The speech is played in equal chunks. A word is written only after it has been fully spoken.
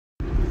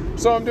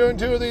So I'm doing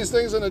 2 of these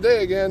things in a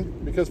day again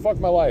because fuck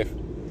my life.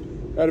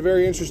 I had a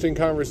very interesting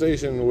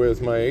conversation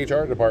with my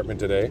HR department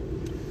today.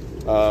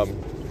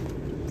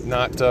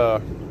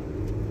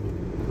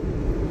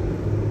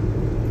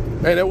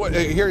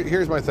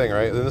 Here's my thing,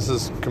 right? And this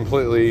is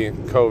completely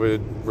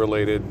COVID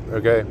related,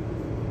 okay?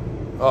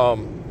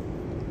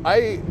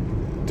 I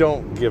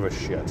don't give a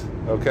shit,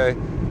 okay?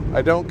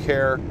 I don't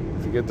care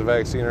if you get the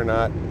vaccine or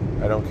not.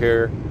 I don't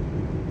care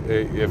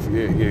if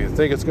you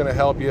think it's going to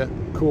help you.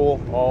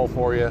 Cool, all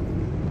for you.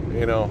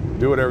 You know,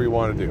 do whatever you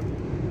want to do.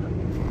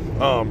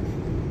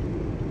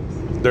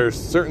 There's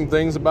certain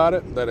things about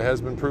it that it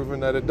has been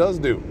proven that it does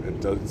do. It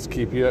does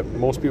keep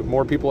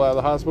more people out of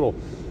the hospital.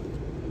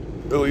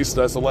 At least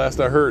that's the last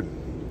I heard.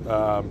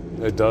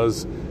 It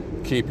does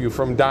keep you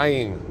from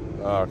dying,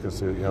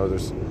 because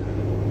there's.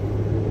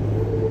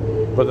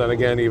 But then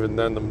again, even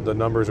then, the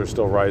numbers are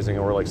still rising,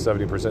 and we're like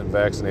 70%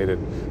 vaccinated.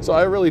 So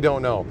I really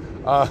don't know.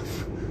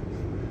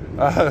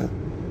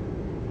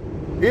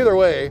 Either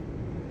way,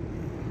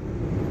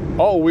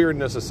 all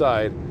weirdness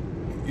aside,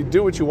 you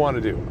do what you want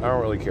to do. I don't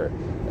really care.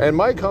 And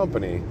my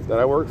company that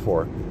I work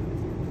for,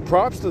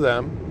 props to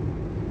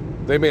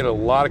them. They made a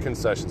lot of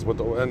concessions,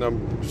 and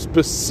I'm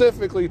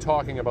specifically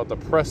talking about the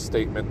press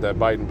statement that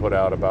Biden put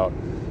out about,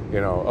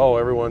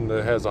 everyone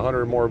that has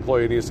 100 or more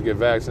employees needs to get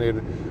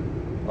vaccinated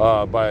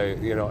by,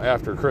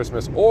 after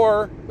Christmas,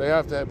 or they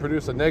have to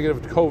produce a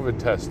negative COVID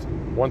test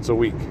once a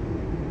week.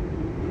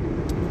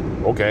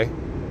 Okay.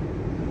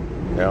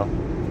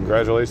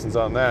 Congratulations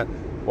on that.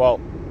 Well,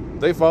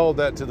 they followed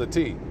that to the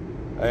T,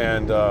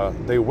 and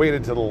they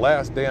waited till the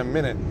last damn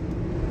minute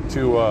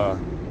to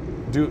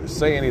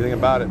say anything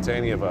about it to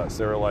any of us.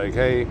 They were like,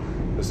 hey,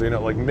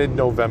 like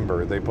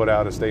mid-November, they put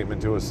out a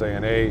statement to us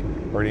saying, hey,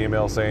 or an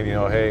email saying,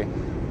 hey,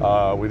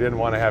 we didn't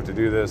want to have to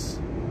do this.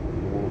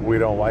 We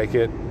don't like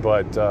it,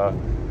 but,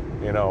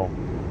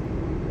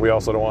 we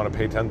also don't want to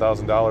pay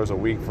 $10,000 a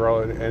week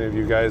for any of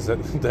you guys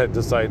that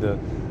decide to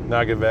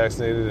not get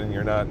vaccinated and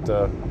you're not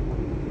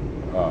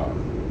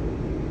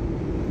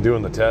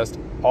doing the test.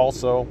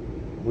 Also,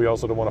 we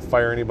also don't want to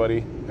fire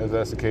anybody if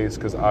that's the case,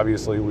 because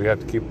obviously we have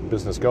to keep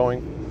business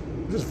going.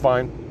 Which is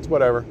fine. It's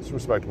whatever. It's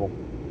respectable.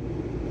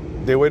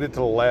 They waited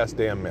till the last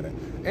damn minute.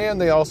 And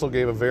they also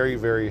gave a very,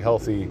 very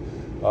healthy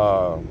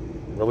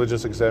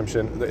religious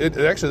exemption.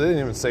 Actually, they didn't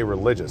even say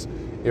religious.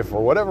 If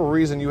for whatever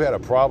reason you had a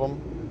problem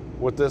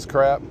with this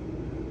crap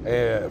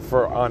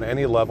on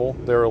any level,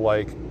 they were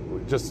like,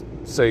 just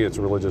say it's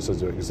religious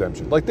as an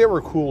exemption. Like, they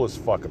were cool as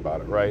fuck about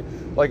it, right?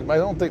 Like, I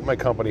don't think my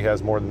company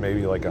has more than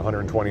maybe like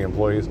 120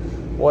 employees.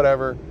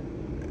 Whatever.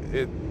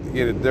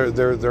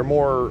 They're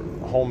more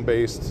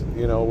home-based,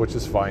 which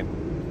is fine.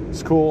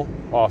 It's cool.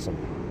 Awesome.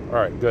 All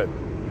right, good.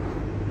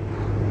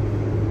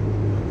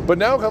 But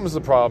now comes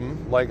the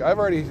problem. Like, I've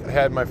already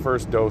had my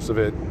first dose of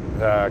it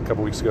a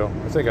couple weeks ago.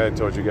 I think I had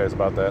told you guys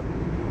about that.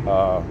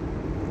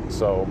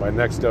 So my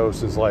next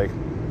dose is like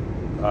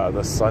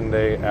the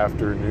Sunday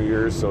after New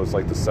Year's, so it's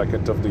like the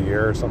 2nd of the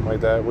year or something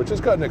like that, which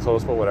is cutting it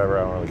close, but whatever.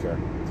 I don't really care.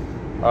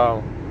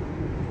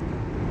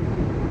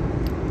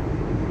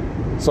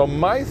 So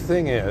my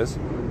thing is,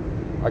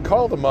 I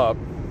called them up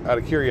out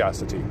of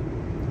curiosity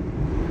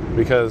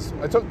because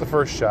I took the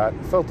first shot,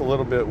 felt a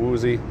little bit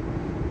woozy,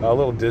 a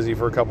little dizzy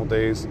for a couple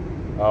days.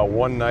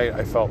 One night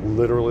I felt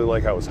literally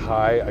like I was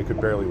high. I could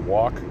barely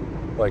walk.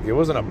 Like, it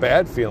wasn't a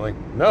bad feeling.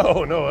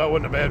 No, that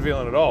wasn't a bad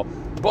feeling at all.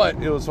 But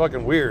it was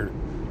fucking weird.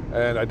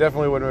 And I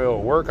definitely wouldn't be able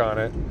to work on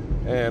it.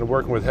 And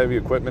working with heavy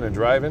equipment and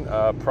driving,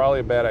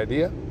 probably a bad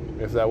idea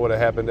if that would have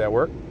happened at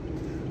work.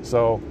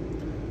 So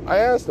I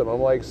asked them,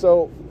 I'm like,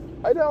 so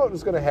I doubt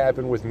it's going to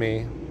happen with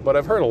me, but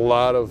I've heard a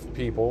lot of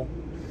people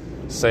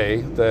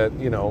say that,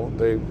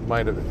 they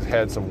might have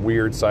had some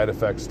weird side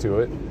effects to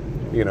it.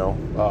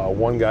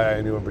 One guy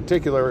I knew in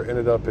particular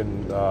ended up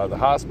in the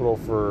hospital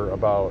for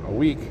about a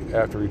week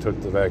after he took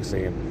the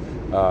vaccine.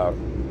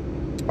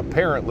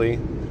 Apparently,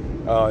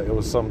 it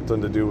was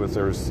something to do with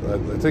I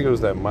think it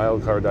was that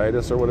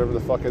myocarditis or whatever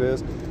the fuck it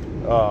is.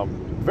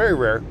 Very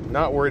rare.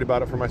 Not worried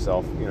about it for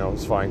myself.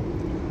 It's fine.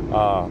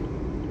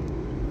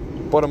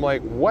 But I'm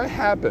like, what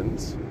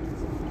happens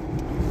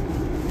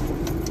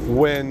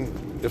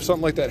if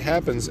something like that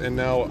happens and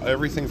now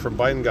everything from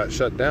Biden got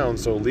shut down,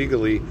 so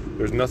legally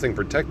there's nothing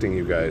protecting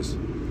you guys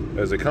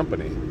as a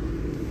company?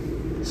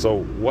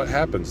 So what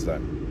happens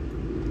then?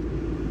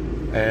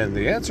 And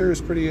the answer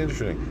is pretty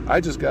interesting. I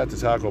just got to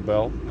Taco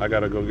Bell. I'm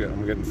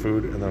getting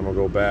food, and then I'm going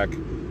to go back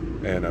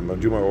and I'm going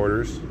to do my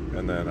orders,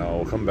 and then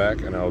I'll come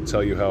back and I'll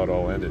tell you how it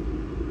all ended.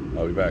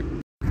 I'll be back.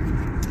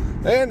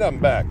 And I'm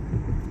back.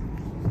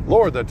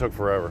 Lord, that took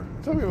forever.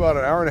 It took me about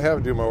an hour and a half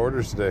to do my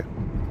orders today.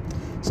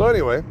 So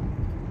anyway,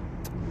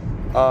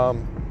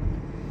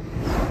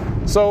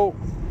 so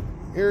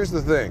here's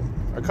the thing.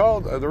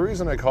 The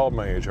reason I called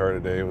my HR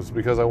today was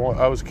because I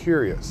was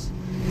curious.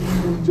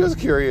 Just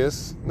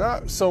curious,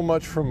 not so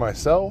much for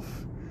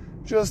myself,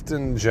 just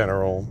in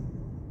general.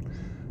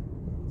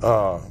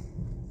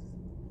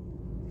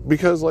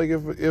 Because like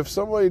if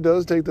somebody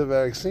does take the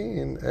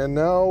vaccine and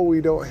now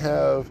we don't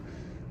have,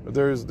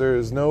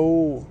 there's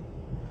no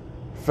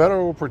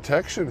federal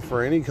protection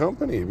for any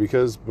company,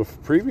 because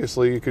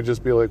previously you could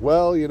just be like,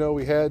 well,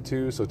 we had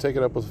to, so take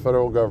it up with the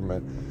federal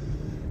government.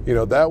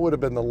 That would have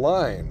been the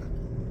line.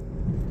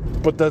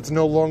 But that's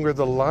no longer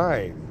the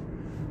line.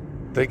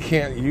 They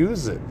can't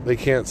use it. They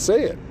can't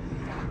say it.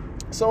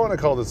 So I want to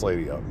call this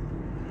lady up.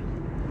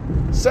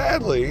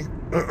 Sadly,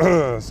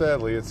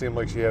 it seemed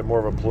like she had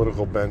more of a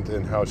political bent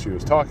in how she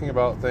was talking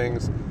about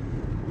things.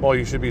 Well,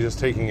 you should be just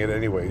taking it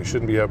anyway. You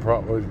shouldn't be a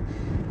problem.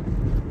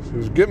 She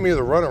was giving me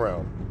the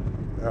runaround.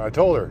 And I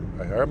told her,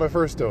 I had my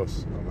first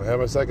dose. I'm going to have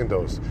my second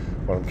dose.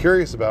 What I'm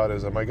curious about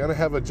is, am I going to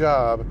have a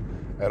job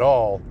at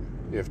all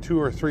if 2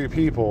 or 3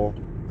 people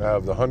out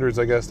of the hundreds,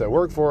 I guess, that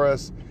work for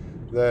us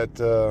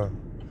that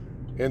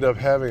end up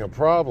having a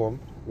problem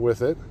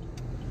with it,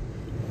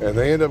 and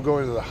they end up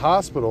going to the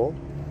hospital,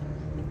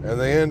 and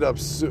they end up,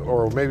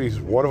 or maybe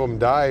one of them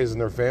dies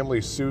and their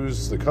family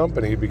sues the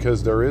company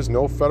because there is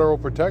no federal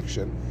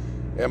protection.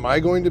 Am I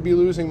going to be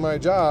losing my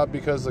job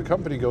because the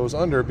company goes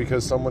under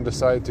because someone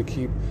decided to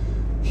keep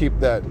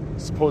that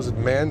supposed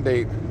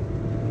mandate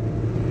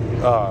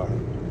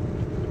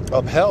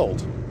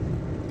upheld,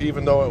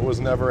 even though it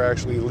was never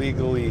actually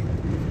legally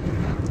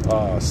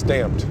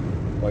stamped?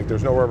 Like,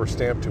 there's no rubber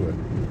stamp to it.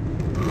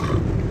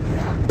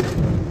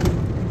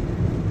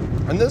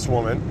 And this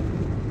woman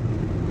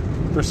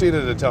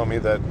proceeded to tell me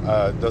that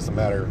it doesn't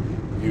matter,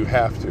 you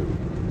have to.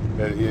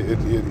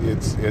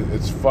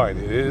 It's fine.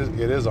 It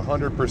is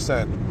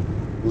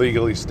 100%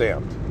 legally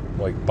stamped.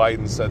 Like,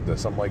 Biden said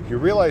this. I'm like, you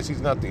realize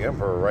he's not the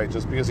emperor, right?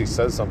 Just because he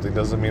says something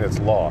doesn't mean it's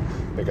law.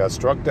 It got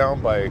struck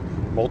down by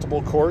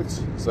multiple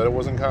courts, said it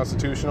wasn't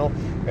constitutional,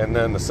 and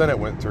then the Senate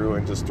went through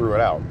and just threw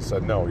it out,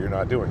 said, no, you're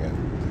not doing it.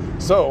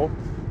 So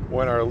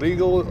when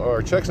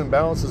our checks and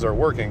balances are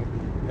working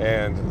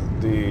and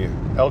the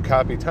El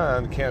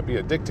Capitan can't be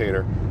a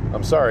dictator,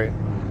 I'm sorry,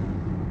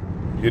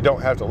 you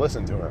don't have to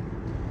listen to him.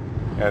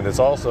 And it's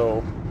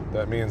also,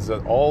 that means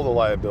that all the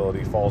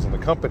liability falls on the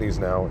companies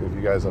now if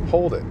you guys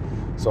uphold it.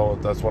 So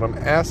that's what I'm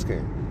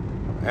asking.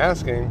 I'm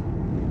asking,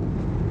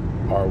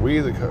 are we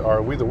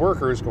the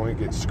workers going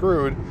to get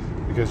screwed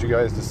because you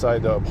guys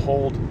decide to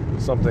uphold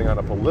something on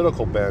a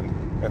political bend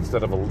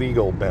instead of a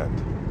legal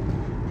bend?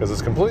 Because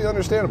it's completely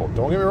understandable.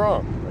 Don't get me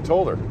wrong. I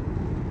told her.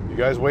 You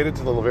guys waited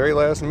till the very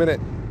last minute.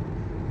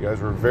 You guys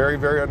were very,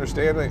 very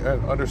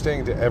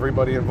understanding to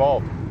everybody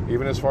involved.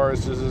 Even as far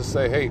as just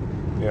say, hey,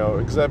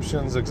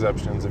 exceptions.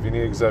 If you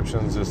need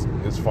exceptions,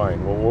 it's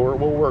fine.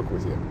 We'll work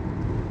with you.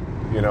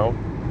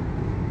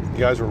 You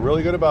guys were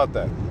really good about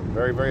that. I'm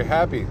very, very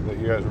happy that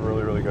you guys were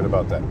really, really good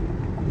about that.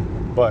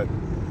 But,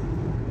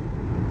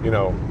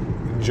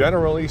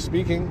 generally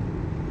speaking,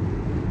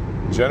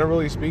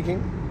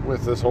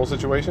 with this whole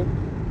situation,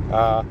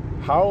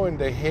 how in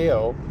the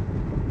hell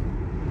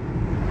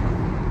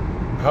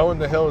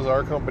is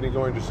our company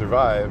going to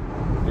survive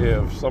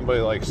if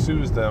somebody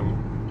sues them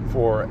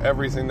for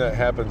everything that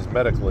happens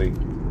medically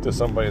to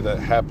somebody that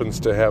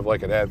happens to have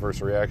an adverse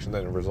reaction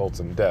that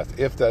results in death,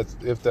 if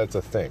that's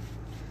a thing?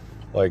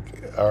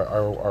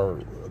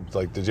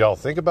 Did y'all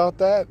think about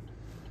that?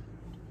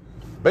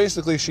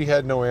 Basically, she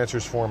had no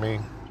answers for me.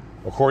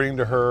 According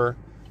to her,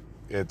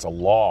 it's a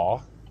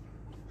law.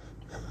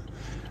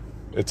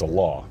 It's a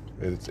law.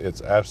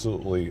 It's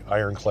absolutely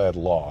ironclad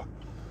law.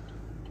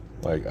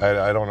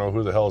 I don't know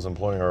who the hell is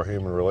employing our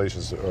human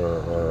relations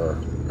or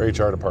our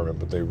HR department,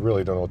 but they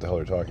really don't know what the hell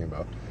they're talking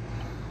about.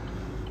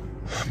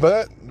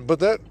 But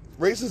that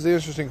raises the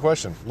interesting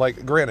question.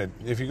 Granted,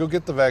 if you go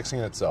get the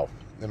vaccine itself,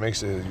 it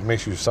makes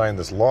you sign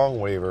this long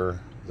waiver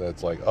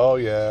that's oh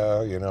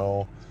yeah,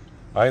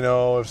 I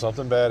know if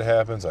something bad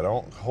happens, I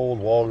don't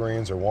hold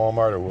Walgreens or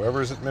Walmart or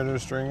whoever's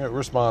administering it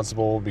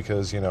responsible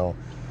because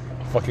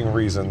fucking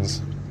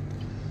reasons.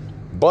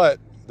 But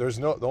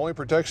the only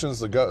protections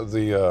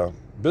the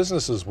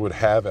businesses would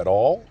have at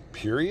all,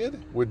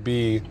 period, would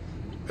be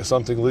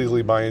something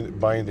legally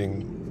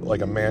binding,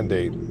 like a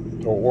mandate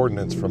or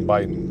ordinance from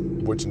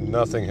Biden, which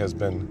nothing has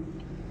been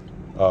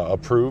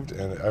approved,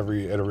 and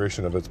every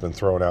iteration of it's been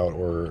thrown out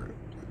or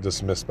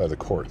dismissed by the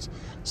courts.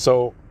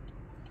 So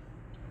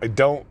I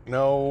don't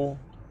know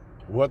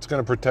what's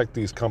going to protect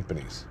these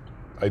companies.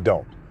 I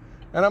don't.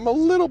 And I'm a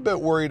little bit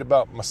worried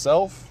about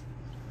myself.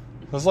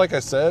 Because like I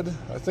said,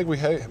 I think we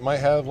might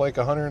have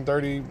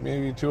 130,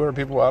 maybe 200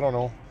 people. I don't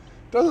know.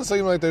 Doesn't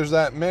seem like there's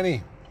that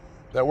many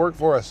that work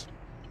for us.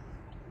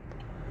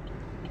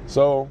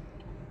 So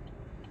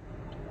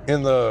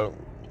in the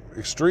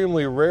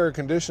extremely rare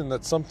condition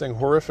that something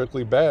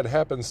horrifically bad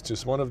happens to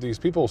one of these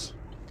people's,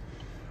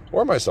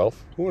 or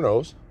myself, who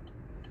knows,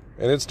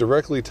 and it's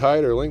directly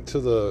tied or linked to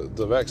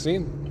the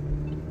vaccine,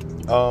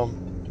 I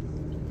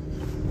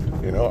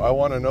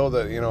want to know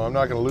that, I'm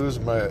not going to lose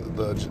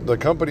the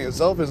company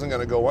itself isn't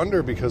going to go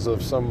under because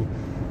of some,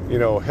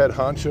 head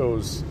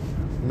honcho's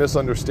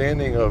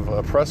misunderstanding of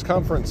a press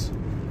conference,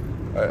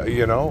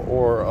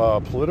 or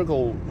a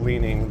political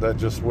leaning that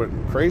just went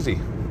crazy.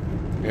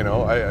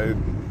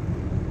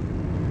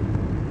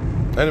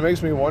 And it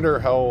makes me wonder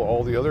how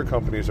all the other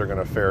companies are going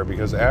to fare,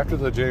 because after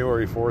the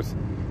January 4th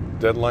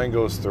deadline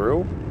goes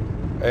through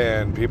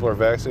and people are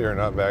vaccinated or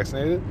not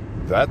vaccinated,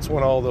 that's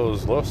when all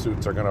those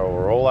lawsuits are going to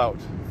roll out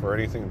for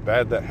anything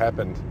bad that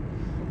happened.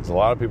 Because a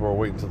lot of people are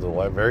waiting to the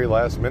very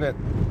last minute.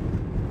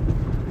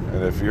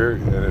 And if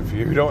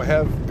you don't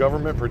have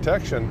government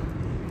protection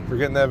for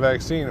getting that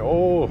vaccine,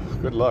 oh,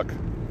 good luck.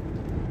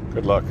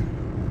 Good luck.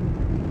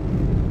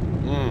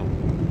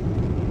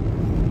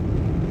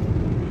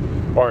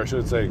 Or I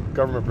should say,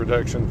 government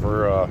protection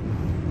for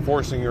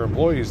forcing your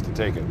employees to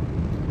take it.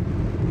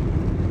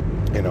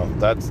 You know,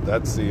 that's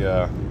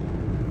the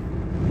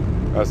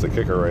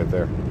kicker right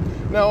there.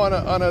 Now,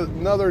 on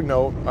another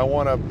note, I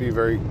want to be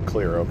very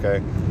clear.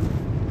 Okay,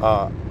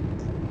 a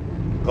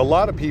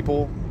lot of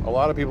people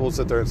will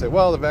sit there and say,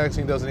 "Well, the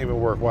vaccine doesn't even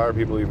work. Why are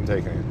people even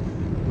taking it?"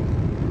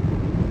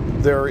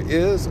 There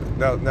is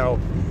now.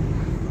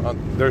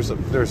 There's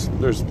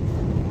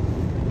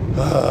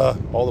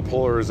all the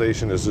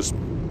polarization is just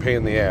pain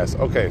in the ass.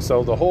 Okay,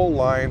 so the whole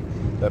line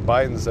that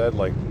Biden said,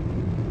 like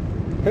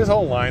his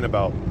whole line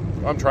about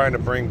I'm trying to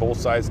bring both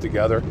sides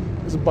together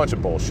is a bunch of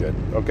bullshit.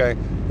 Okay,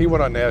 he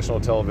went on national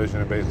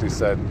television and basically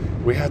said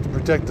we have to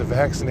protect the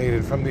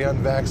vaccinated from the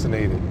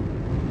unvaccinated.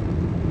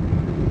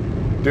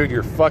 Dude,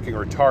 you're fucking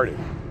retarded.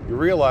 You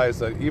realize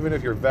that even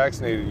if you're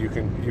vaccinated, you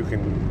can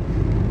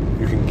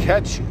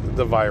catch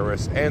the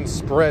virus and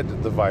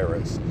spread the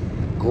virus.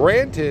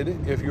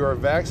 Granted, if you are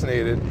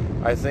vaccinated,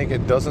 I think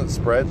it doesn't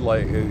spread,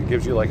 like it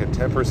gives you like a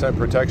 10%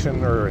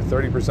 protection or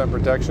 30%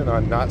 protection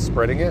on not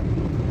spreading it.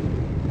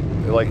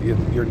 Like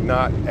you're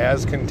not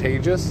as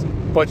contagious,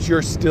 but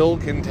you're still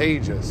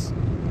contagious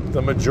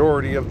the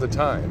majority of the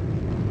time.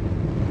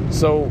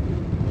 So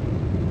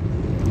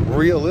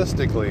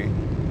realistically,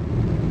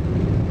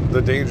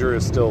 the danger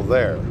is still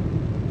there.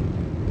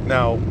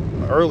 Now,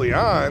 early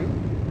on,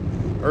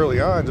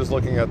 just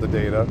looking at the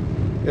data,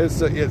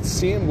 it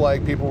seemed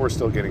like people were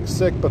still getting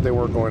sick, but they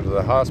weren't going to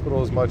the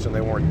hospital as much and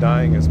they weren't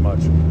dying as much.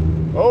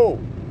 Oh,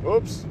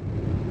 oops.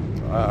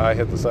 I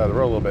hit the side of the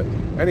road a little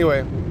bit.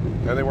 Anyway,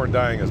 and they weren't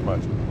dying as much.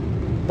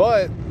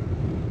 But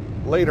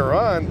later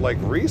on, like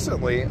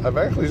recently, I've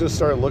actually just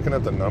started looking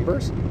at the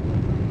numbers,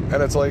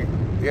 and it's like,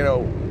 you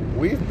know,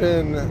 we've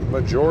been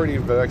majority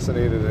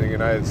vaccinated in the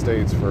United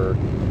States for,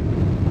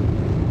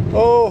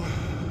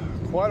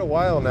 quite a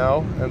while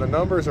now, and the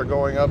numbers are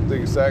going up the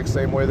exact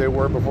same way they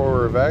were before we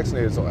were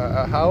vaccinated. So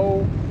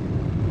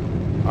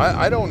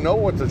I don't know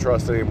what to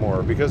trust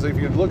anymore, because if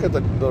you look at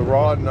the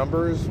raw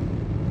numbers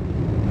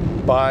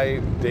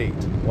by date,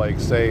 like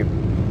say, you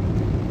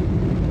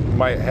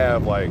might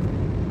have like,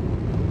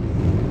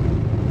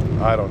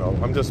 I don't know,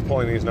 I'm just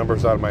pulling these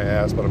numbers out of my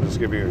ass, but I'm just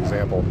giving you an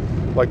example.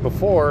 Like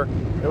before,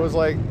 it was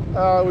like,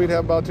 we'd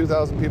have about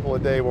 2,000 people a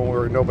day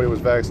when nobody was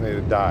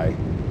vaccinated die.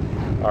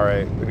 All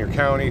right, in your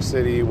county,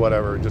 city,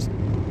 whatever, just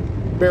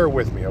bear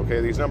with me,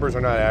 okay? These numbers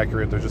are not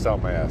accurate, they're just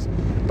out my ass.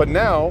 But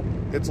now,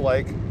 it's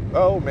like,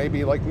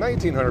 maybe like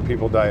 1,900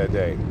 people die a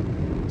day.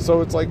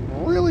 So it's like,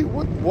 really,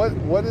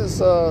 what is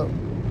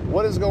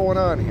going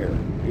on here,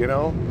 you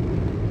know?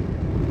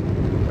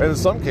 And in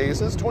some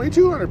cases,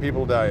 2,200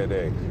 people die a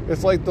day.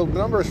 It's like the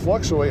numbers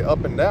fluctuate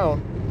up and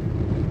down,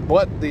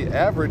 but the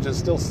average is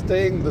still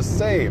staying the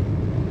same.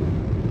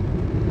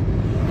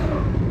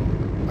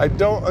 I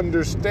don't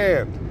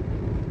understand.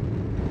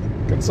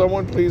 Can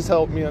someone please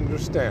help me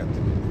understand?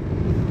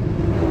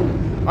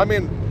 I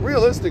mean,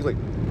 realistically,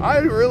 I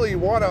really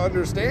want to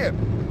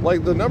understand.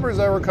 Like the numbers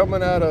that were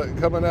coming out,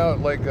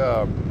 like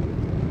I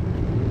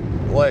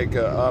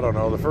don't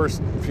know, the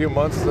first few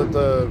months that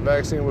the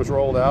vaccine was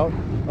rolled out,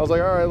 I was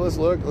like, all right, let's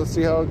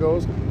see how it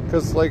goes.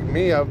 Because like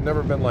me, I've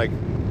never been like,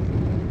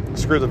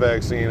 screw the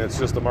vaccine, it's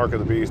just the mark of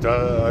the beast.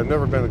 I've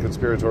never been a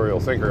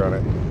conspiratorial thinker on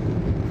it.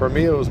 For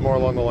me, it was more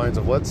along the lines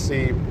of let's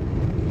sit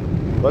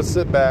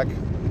back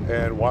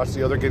and watch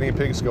the other guinea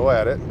pigs go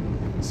at it,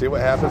 see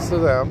what happens to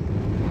them,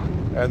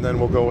 and then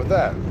we'll go with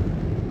that.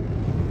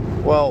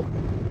 Well,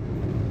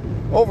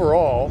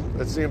 overall,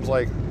 it seems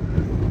like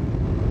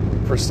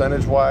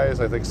percentage-wise,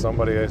 I think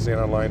somebody I seen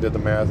online did the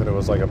math, and it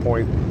was like a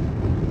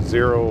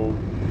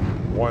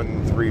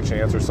 0.013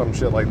 chance or some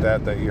shit like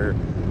that you're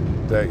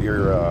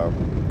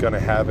gonna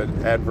have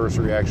an adverse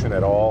reaction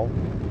at all.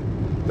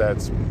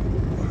 That's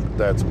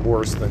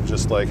worse than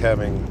just like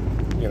having,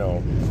 you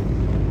know,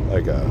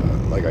 like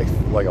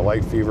a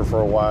light fever for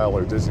a while,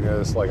 or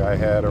dizziness like I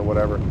had, or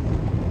whatever.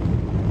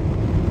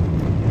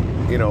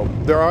 You know,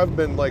 there have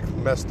been like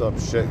messed up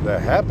shit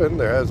that happened.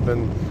 There has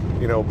been,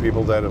 you know,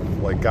 people that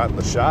have like gotten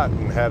the shot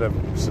and had a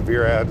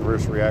severe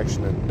adverse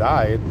reaction and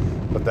died.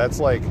 But that's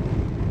like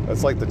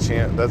the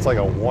chance. That's like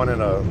a one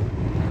in a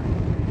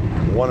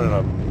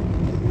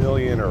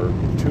million or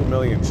 2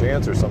 million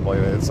chance or something like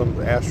that. It's some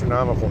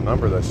astronomical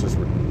number that's just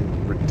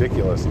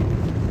ridiculous.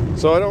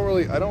 So I don't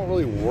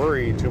really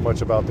worry too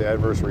much about the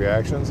adverse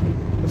reactions.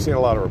 I've seen a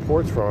lot of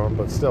reports from them,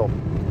 but still.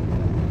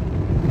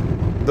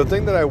 The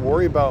thing that I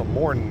worry about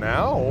more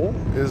now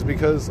is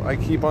because I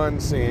keep on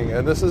seeing,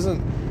 and this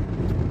isn't,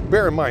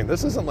 bear in mind,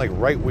 this isn't like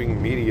right-wing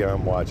media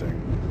I'm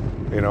watching.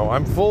 You know,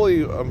 I'm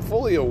fully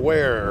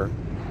aware,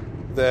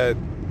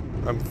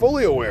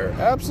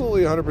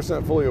 absolutely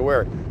 100% fully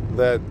aware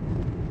that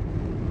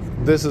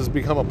this has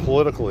become a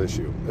political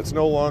issue. It's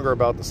no longer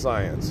about the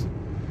science,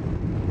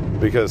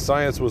 because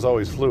science was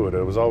always fluid.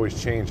 It was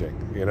always changing.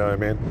 You know what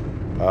I mean?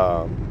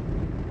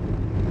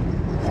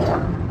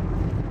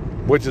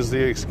 Which is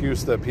the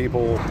excuse that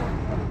people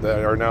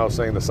that are now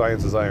saying the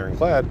science is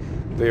ironclad,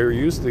 they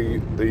used to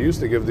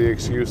give the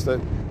excuse that,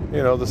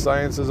 you know, the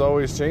science is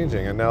always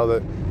changing, and now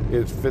that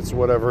it fits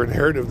whatever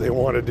narrative they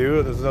want to do,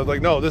 it's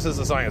like, no, this is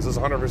the science. This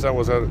 100%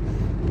 was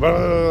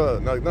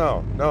like,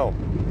 no.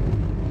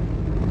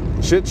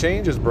 Shit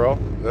changes, bro.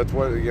 That's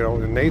what, you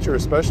know, in nature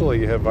especially,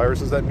 you have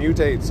viruses that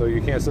mutate, so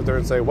you can't sit there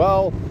and say,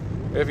 well,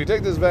 if you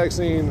take this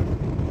vaccine,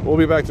 we'll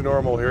be back to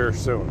normal here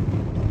soon.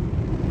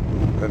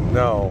 And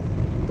no,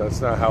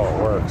 that's not how it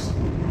works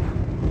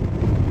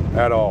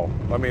at all.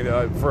 I mean,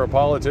 for a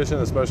politician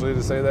especially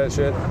to say that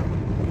shit,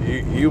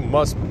 you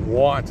must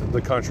want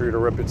the country to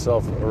rip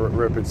itself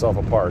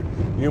apart.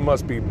 You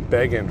must be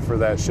begging for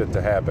that shit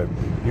to happen.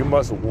 You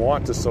must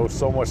want to sow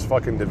so much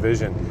fucking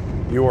division.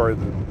 You are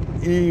the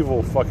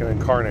evil fucking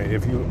incarnate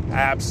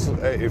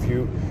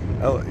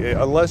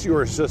unless you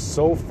are just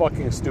so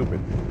fucking stupid.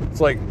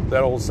 It's like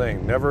that old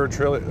saying, never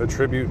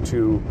attribute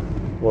to,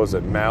 what was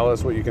it,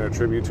 malice what you can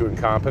attribute to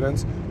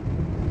incompetence.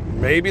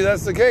 Maybe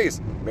that's the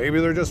case. Maybe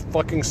they're just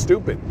fucking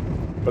stupid.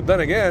 But then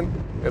again,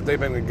 if they've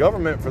been in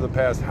government for the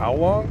past how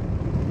long?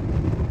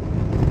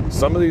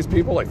 Some of these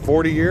people, like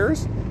 40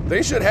 years,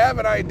 they should have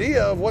an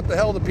idea of what the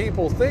hell the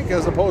people think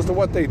as opposed to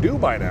what they do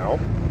by now.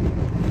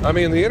 I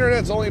mean, the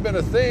internet's only been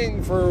a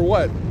thing for,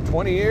 what,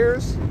 20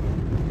 years?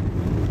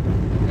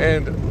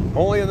 And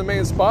only in the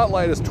main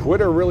spotlight has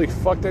Twitter really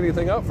fucked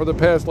anything up for the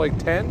past, like,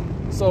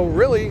 10? So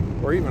really,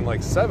 or even,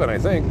 like, 7, I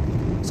think.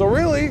 So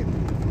really,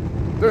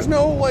 there's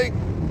no, like,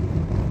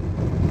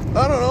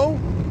 I don't know.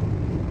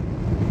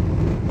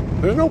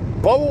 There's no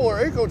bubble or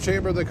echo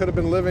chamber they could have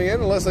been living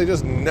in unless they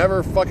just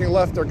never fucking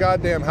left their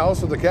goddamn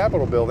house or the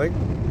Capitol building.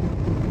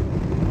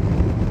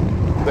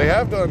 They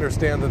have to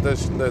understand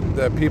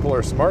that people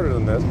are smarter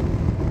than this,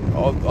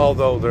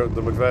 although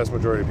the vast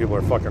majority of people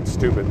are fucking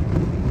stupid.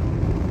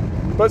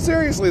 But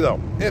seriously, though,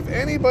 if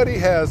anybody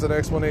has an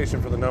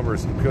explanation for the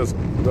numbers, because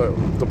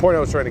the point I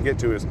was trying to get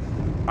to is,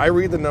 I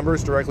read the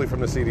numbers directly from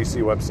the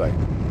CDC website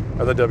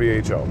and the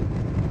WHO.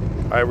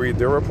 I read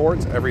their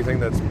reports, everything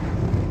that's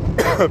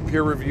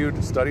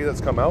peer-reviewed study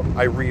that's come out,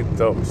 I read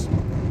those.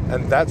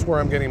 And that's where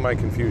I'm getting my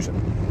confusion.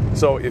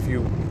 So if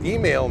you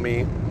email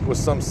me with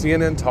some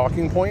CNN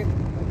talking point,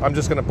 I'm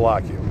just going to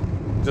block you.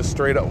 Just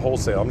straight up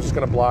wholesale. I'm just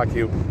going to block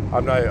you.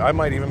 I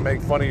might even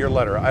make fun of your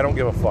letter. I don't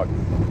give a fuck.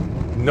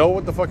 Know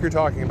what the fuck you're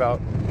talking about.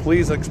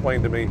 Please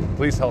explain to me.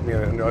 Please help me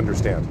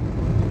understand.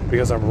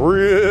 Because I'm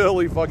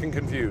really fucking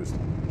confused.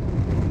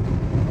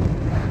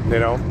 You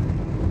know?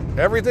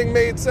 Everything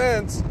made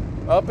sense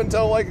up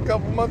until like a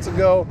couple months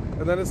ago,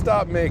 and then it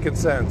stopped making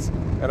sense.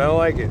 And I don't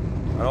like it.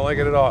 I don't like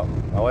it at all.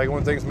 I like it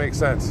when things make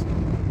sense.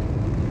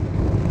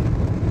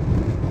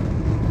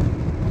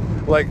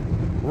 Like,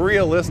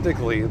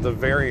 realistically, the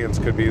variants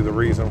could be the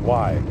reason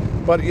why.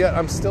 But yet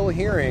I'm still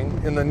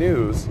hearing in the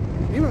news,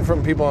 even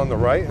from people on the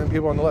right and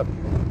people on the left,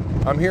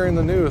 I'm hearing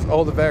the news,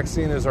 oh, the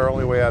vaccine is our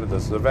only way out of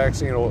this. The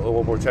vaccine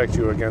will protect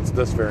you against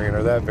this variant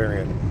or that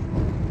variant.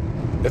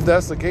 If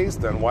that's the case,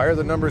 then why are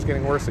the numbers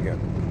getting worse again?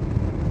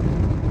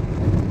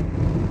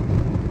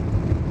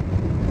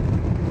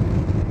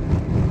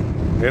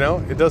 You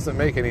know, it doesn't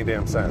make any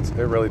damn sense.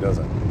 It really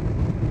doesn't.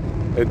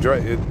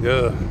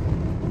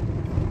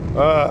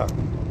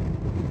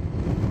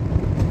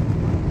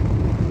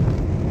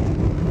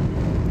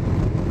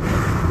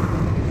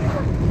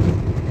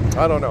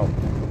 I don't know.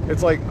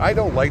 It's like, I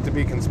don't like to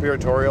be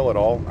conspiratorial at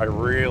all. I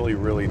really,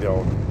 really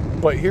don't.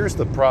 But here's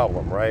the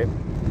problem, right?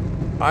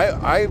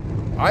 I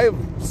have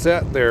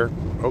sat there,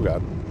 oh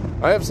God,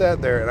 I have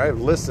sat there and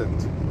I've listened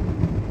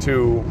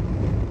to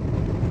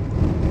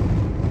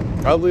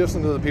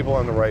the people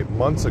on the right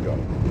months ago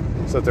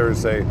sit there and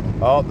say,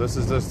 oh, this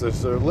is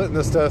a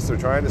litmus test. They're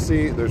trying to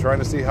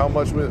see how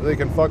much they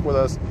can fuck with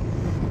us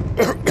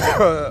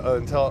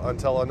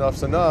until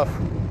enough's enough.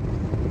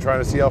 They're trying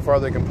to see how far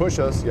they can push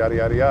us, yada,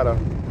 yada, yada.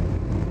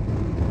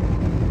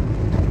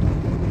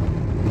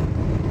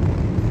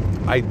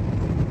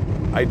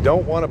 I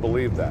don't want to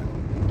believe that.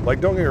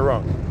 Like, don't get me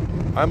wrong.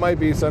 I might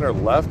be center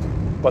left,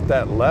 but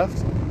that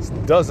left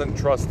doesn't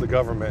trust the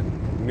government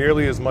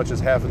nearly as much as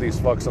half of these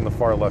fucks on the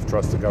far left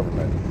trust the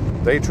government.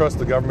 They trust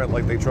the government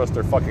like they trust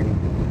their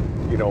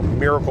fucking, you know,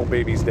 miracle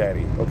baby's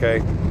daddy,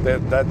 okay?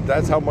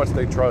 That's how much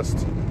they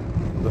trust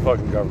the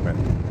fucking government.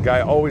 The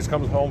guy always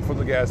comes home from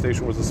the gas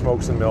station with the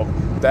smokes and milk.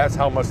 That's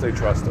how much they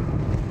trust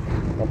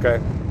him,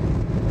 okay?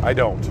 I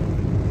don't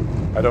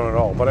at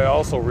all. But I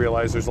also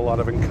realize there's a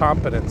lot of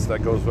incompetence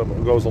that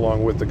goes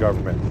along with the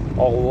government.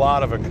 A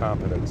lot of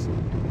incompetence.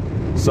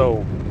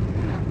 So,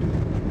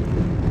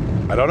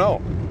 I don't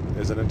know.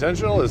 Is it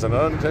intentional? Is it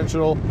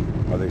unintentional?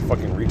 Are they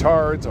fucking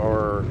retards?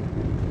 Or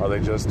are they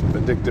just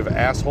vindictive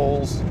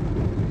assholes?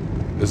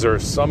 Is there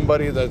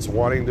somebody that's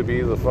wanting to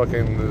be the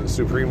fucking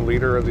supreme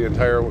leader of the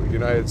entire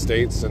United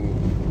States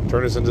and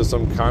turn us into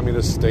some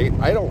communist state?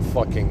 I don't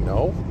fucking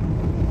know.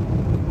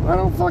 I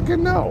don't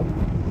fucking know.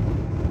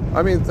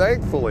 I mean,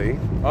 thankfully,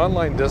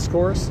 online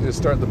discourse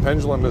the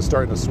pendulum is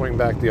starting to swing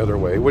back the other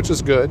way, which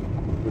is good.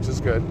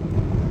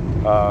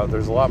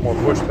 There's a lot more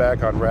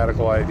pushback on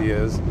radical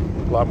ideas,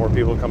 a lot more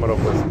people coming up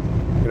with,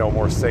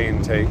 more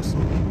sane takes,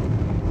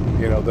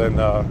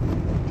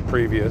 than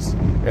previous,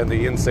 and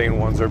the insane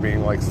ones are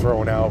being like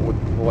thrown out with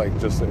like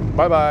just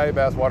bye-bye,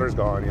 bathwater's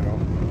gone,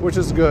 which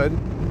is good.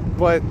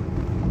 But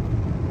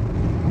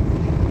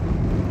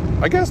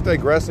I guess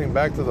digressing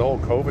back to the whole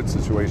COVID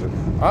situation,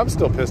 I'm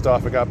still pissed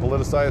off it got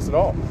politicized at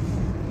all.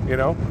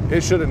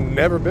 It should have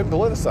never been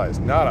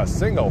politicized. Not a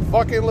single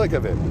fucking lick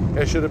of it.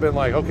 It should have been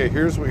like, okay,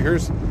 here's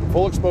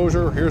full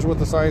exposure. Here's what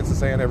the science is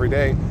saying every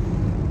day.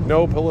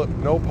 No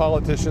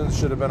politicians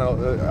should have been.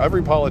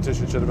 Every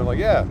politician should have been like,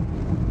 yeah.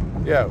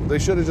 They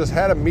should have just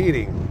had a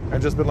meeting and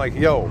just been like,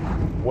 yo,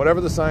 whatever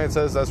the science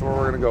says, that's what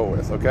we're gonna go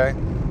with. Okay,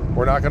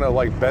 we're not gonna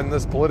like bend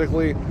this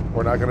politically.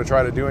 We're not gonna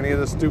try to do any of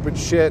this stupid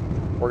shit.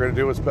 We're going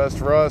to do what's best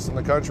for us and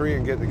the country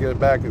and get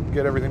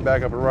everything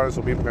back up and running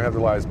so people can have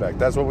their lives back.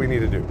 That's what we need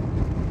to do.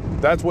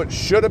 That's what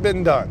should have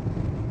been done.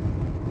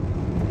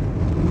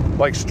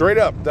 Like, straight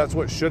up, that's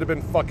what should have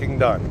been fucking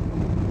done.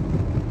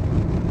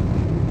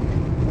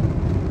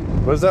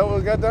 Was that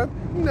what got done?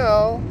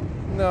 No.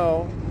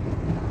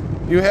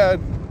 You had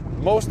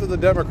most of the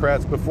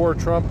Democrats before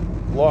Trump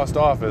lost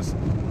office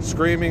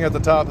screaming at the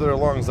top of their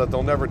lungs that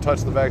they'll never touch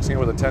the vaccine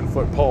with a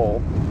 10-foot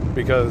pole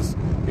because,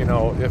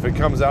 if it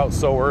comes out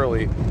so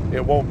early,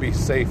 it won't be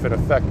safe and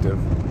effective.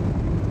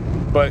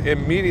 But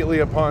immediately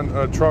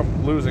upon Trump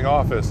losing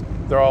office,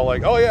 they're all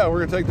like, oh yeah, we're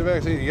going to take the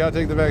vaccine. You got to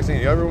take the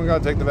vaccine. Everyone got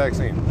to take the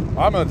vaccine.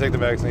 I'm going to take the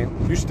vaccine.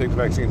 You should take the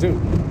vaccine too.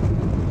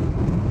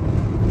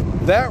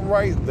 That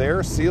right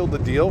there sealed the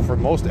deal for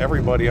most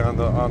everybody on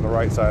the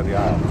right side of the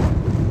aisle.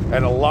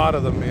 And a lot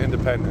of them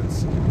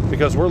independents.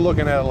 Because we're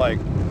looking at it like,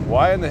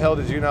 why in the hell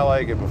did you not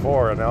like it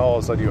before and now all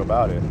of a sudden you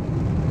about it?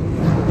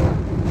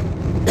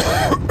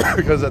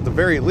 Because at the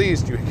very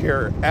least, you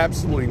care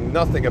absolutely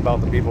nothing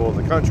about the people of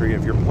the country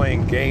if you're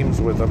playing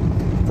games with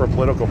them for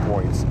political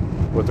points,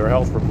 with their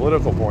health for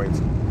political points.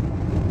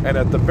 And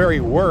at the very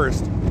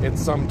worst,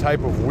 it's some type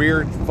of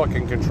weird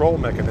fucking control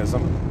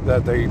mechanism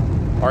that they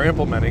are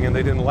implementing, and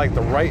they didn't like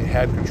the right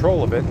had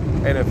control of it.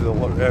 And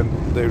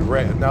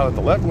now that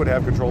the left would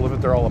have control of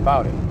it, they're all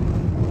about it.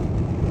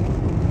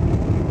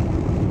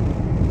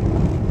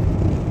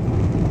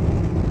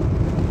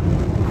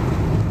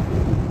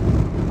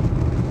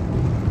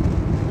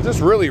 It just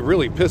really,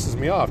 really pisses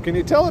me off. Can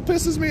you tell it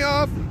pisses me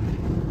off?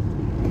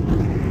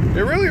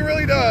 It really,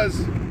 really does.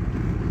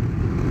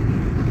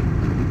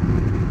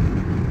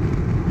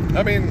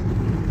 I mean,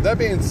 that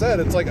being said,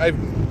 it's like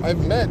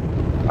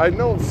I've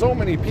known so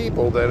many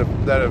people that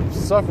have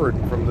suffered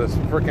from this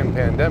freaking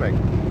pandemic.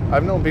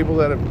 I've known people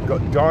that have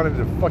gone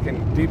into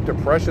fucking deep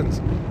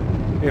depressions.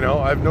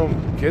 I've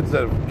known kids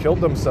that have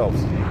killed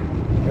themselves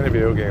in a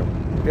video game.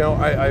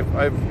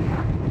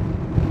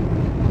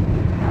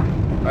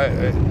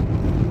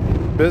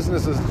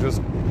 Business has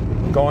just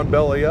gone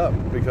belly up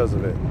because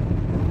of it.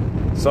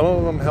 Some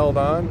of them held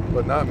on,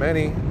 but not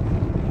many.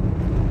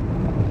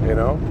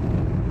 Now,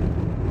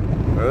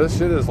 this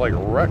shit has like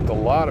wrecked a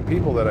lot of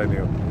people that I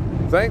knew.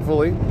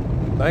 Thankfully,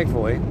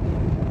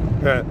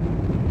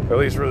 at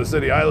least for the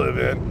city I live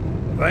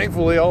in,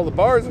 thankfully all the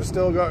bars are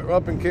still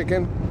up and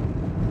kicking.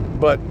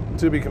 But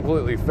to be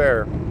completely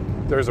fair,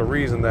 there's a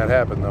reason that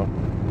happened though.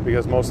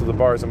 Because most of the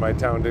bars in my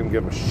town didn't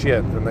give a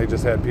shit, and they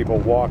just had people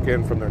walk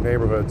in from their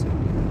neighborhoods,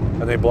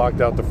 and they blocked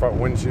out the front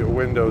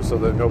windows so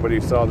that nobody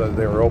saw that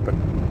they were open.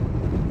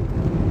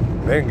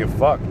 They didn't give a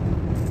fuck.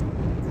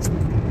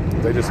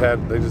 They just had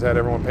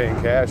everyone paying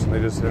cash, and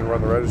they just didn't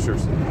run the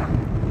registers,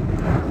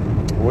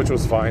 which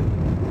was fine.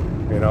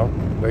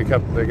 They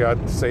got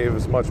to save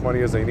as much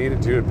money as they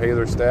needed to pay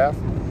their staff,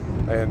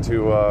 and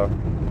to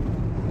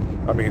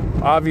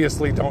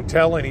obviously don't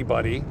tell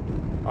anybody.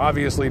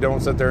 Obviously,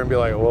 don't sit there and be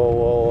like,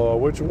 well,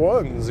 which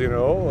ones, Like,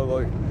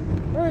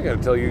 I ain't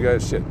gonna tell you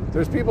guys shit.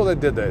 There's people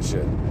that did that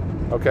shit,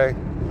 okay?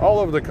 All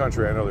over the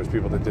country, I know there's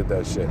people that did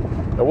that shit.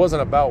 It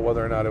wasn't about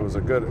whether or not it was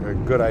a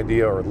good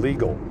idea or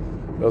legal.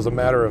 It was a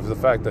matter of the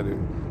fact that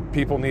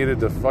people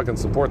needed to fucking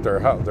support their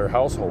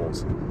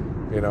households,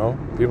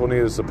 People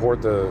needed to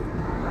support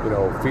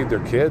feed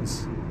their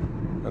kids.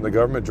 And the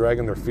government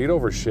dragging their feet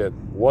over shit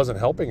wasn't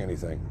helping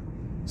anything.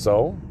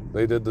 So,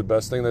 they did the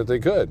best thing that they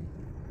could.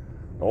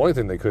 The only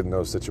thing they could in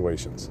those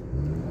situations.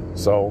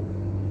 So,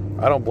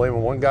 I don't blame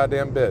them one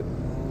goddamn bit.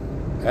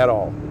 At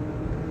all.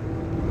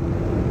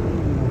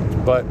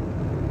 But,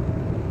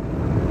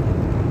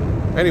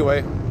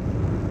 anyway,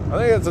 I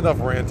think that's enough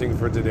ranting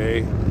for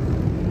today.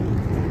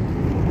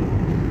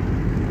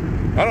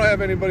 I don't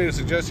have anybody to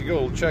suggest you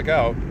go check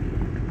out.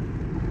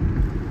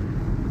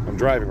 I'm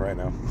driving right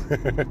now,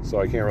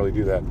 so I can't really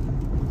do that.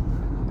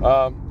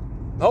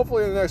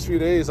 Hopefully in the next few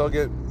days I'll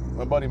get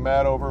my buddy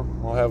Matt over.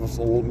 We'll have a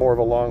little more of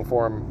a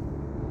long-form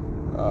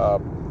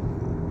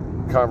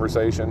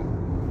conversation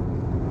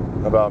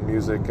about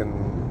music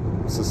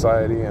and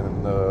society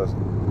and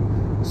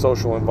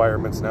social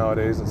environments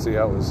nowadays, and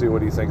see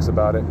what he thinks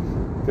about it.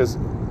 Because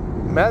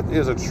Matt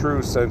is a true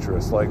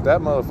centrist. Like,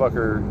 that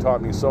motherfucker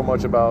taught me so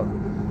much about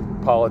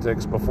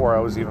politics before I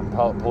was even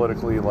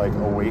politically, like,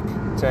 awake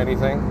to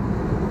anything.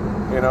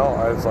 You know,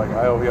 I was like,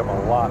 I owe him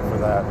a lot for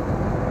that.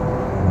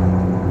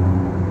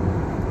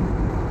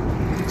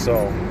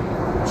 So,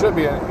 should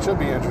be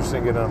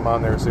interesting getting him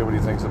on there and see what he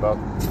thinks about.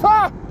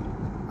 Ha!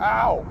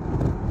 Ow!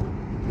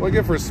 What do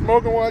I get for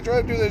smoking while I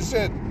try to do this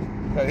shit?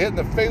 Got hit in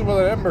the face with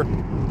an ember.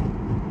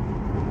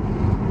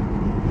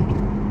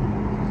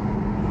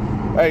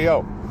 Hey,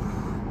 yo.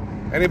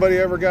 Anybody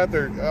ever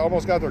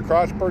almost got their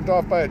crotch burnt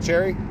off by a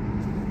cherry?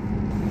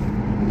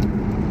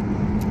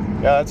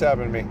 Yeah, that's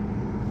happened to me.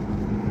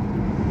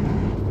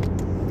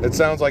 It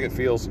sounds like it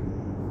feels.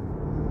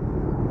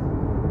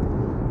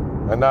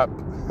 And not,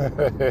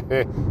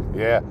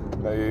 yeah,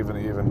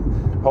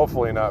 even,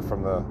 hopefully not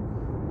from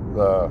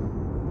the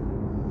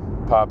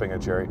popping a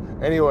cherry.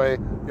 Anyway,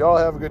 y'all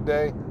have a good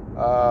day.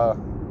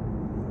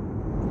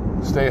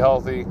 Stay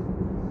healthy.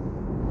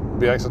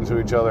 Be excellent to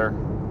each other.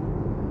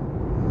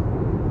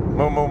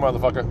 Moo moo,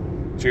 motherfucker.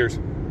 Cheers.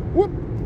 Whoop.